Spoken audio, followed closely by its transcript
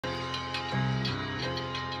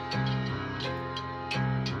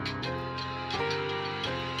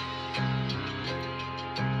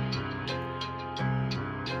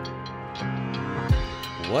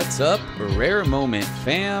What's up, Rare Moment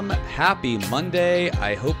fam? Happy Monday.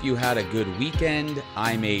 I hope you had a good weekend.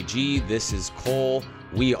 I'm AG. This is Cole.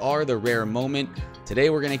 We are the Rare Moment. Today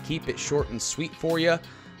we're going to keep it short and sweet for you.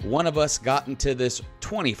 One of us got into this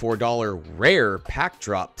 $24 rare pack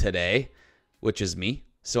drop today, which is me.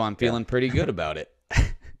 So I'm feeling pretty good about it.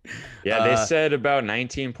 Yeah, they said about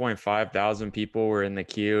 19.5 thousand people were in the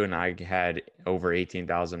queue, and I had over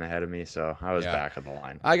 18,000 ahead of me, so I was back of the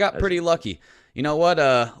line. I got pretty lucky. You know what?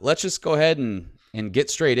 Let's just go ahead and get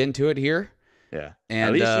straight into it here. Yeah, And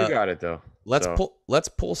at least you got it though. Let's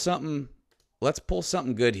pull something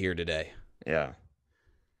good here today. Yeah,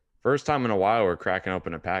 first time in a while we're cracking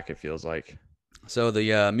open a pack. It feels like. So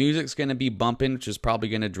the music's gonna be bumping, which is probably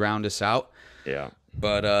gonna drown us out. Yeah,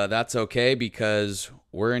 but that's okay because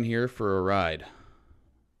we're in here for a ride,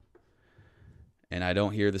 and I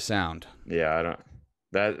don't hear the sound. Yeah, I don't.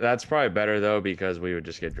 That's probably better though because we would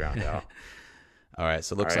just get drowned out. All right,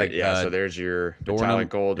 so it looks like so there's your metallic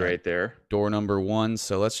gold right there. Door number 1.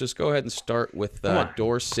 So let's just go ahead and start with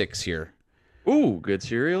door 6 here. Ooh, good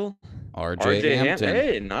cereal. RJ Hampton.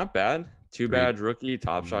 Hey, not bad. Too bad rookie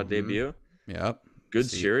Top Shot debut. Yep. Good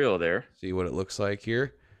cereal there. See what it looks like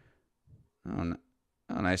here. Oh,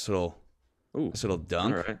 nice little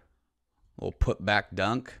dunk. All right. Little put back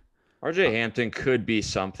dunk. RJ Hampton could be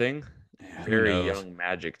something. Very young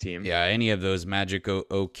Magic team. Yeah, any of those Magic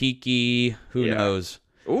Okiki. Who knows?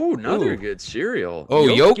 Ooh, another good cereal. Oh,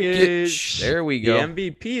 Jokic. There we go. The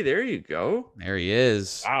MVP. There you go. There he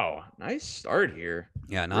is. Wow. Nice start here.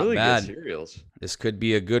 Yeah, not really bad. Good cereals. This could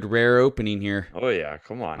be a good rare opening here. Oh, yeah.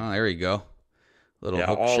 Come on. Oh, there you go. Little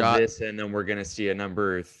hook all shot. This, and then we're going to see a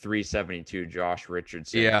number 372 Josh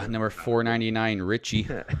Richardson. Yeah, number 499 Richie.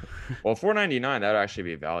 Well, 499, that would actually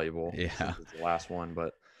be valuable. Yeah. It's the last one,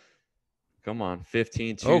 but come on.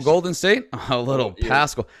 15. Oh, Golden State? A little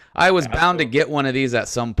Pascal. I was bound to get one of these at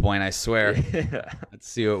some point, I swear. Yeah. Let's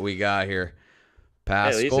see what we got here.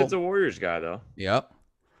 Pascal. Hey, at least it's a Warriors guy, though. Yep.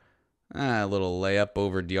 A little layup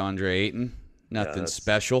over DeAndre Ayton. Nothing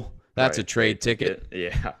special. That's a trade ticket.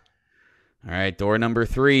 Yeah. All right, door number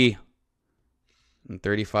 3.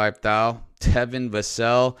 35,000. Devin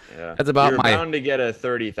Vassell. Yeah. That's about You're bound to get a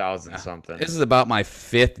 30,000 something. This is about my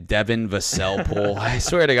 5th Devin Vassell pull. I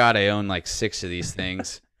swear to God, I own like 6 of these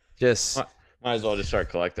things. Just might as well just start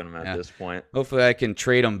collecting them at this point. Hopefully, I can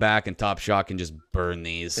trade them back, and Top Shot can just burn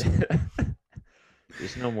these.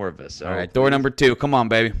 There's no more Vassell. All right, door number 2. Come on,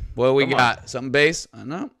 baby. What we got? Something base?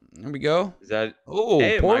 No. There we go. Is that?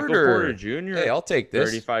 Hey, Michael Porter Jr. Hey, I'll take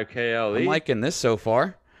this. 35K LE. I'm liking this so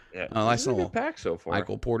far. Yeah, nice little pack so far.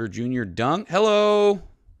 Michael Porter Jr. dunk. Hello.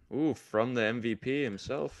 Ooh, from the MVP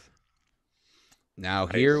himself. Now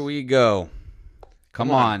here we go.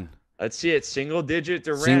 Come on. Let's see it. Single digit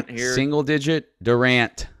Durant here. Single digit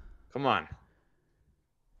Durant. Come on.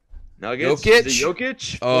 Nuggets.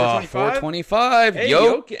 Jokic. 425. Hey,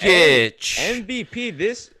 Jokic. MVP.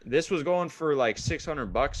 This was going for like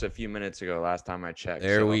 $600 a few minutes ago. Last time I checked.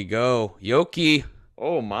 There we go. Yoki.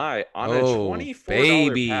 Oh my! On a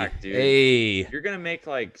 $24 pack, dude. Hey, you're gonna make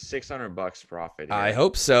like $600 profit here. I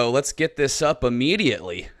hope so. Let's get this up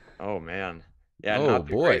immediately. Oh man. Yeah. Not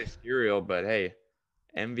the greatest cereal, but hey,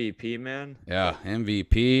 MVP, man. Yeah,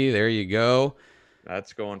 MVP. There you go.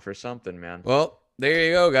 That's going for something, man. Well. There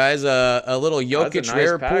you go, guys. A little Jokic nice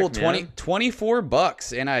rare pack, pool, man.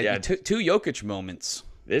 $24, and two Jokic moments.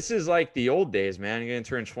 This is like the old days, man. You're gonna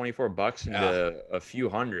turn $24 into a few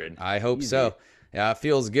hundred. I hope so. Yeah, it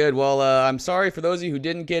feels good. Well, I'm sorry for those of you who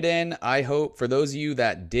didn't get in. I hope for those of you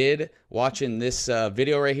that did watching this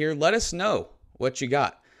video right here, let us know what you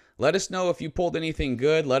got. Let us know if you pulled anything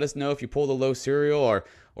good. Let us know if you pulled a low cereal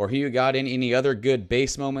or who you got in any other good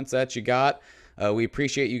base moments that you got. We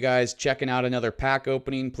appreciate you guys checking out another pack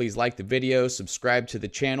opening. Please like the video, subscribe to the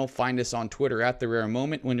channel, find us on Twitter at The Rare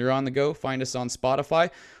Moment when you're on the go, find us on Spotify.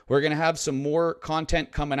 We're going to have some more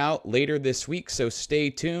content coming out later this week, so stay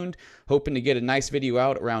tuned. Hoping to get a nice video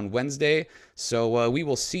out around Wednesday. So we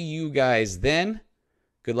will see you guys then.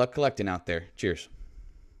 Good luck collecting out there. Cheers.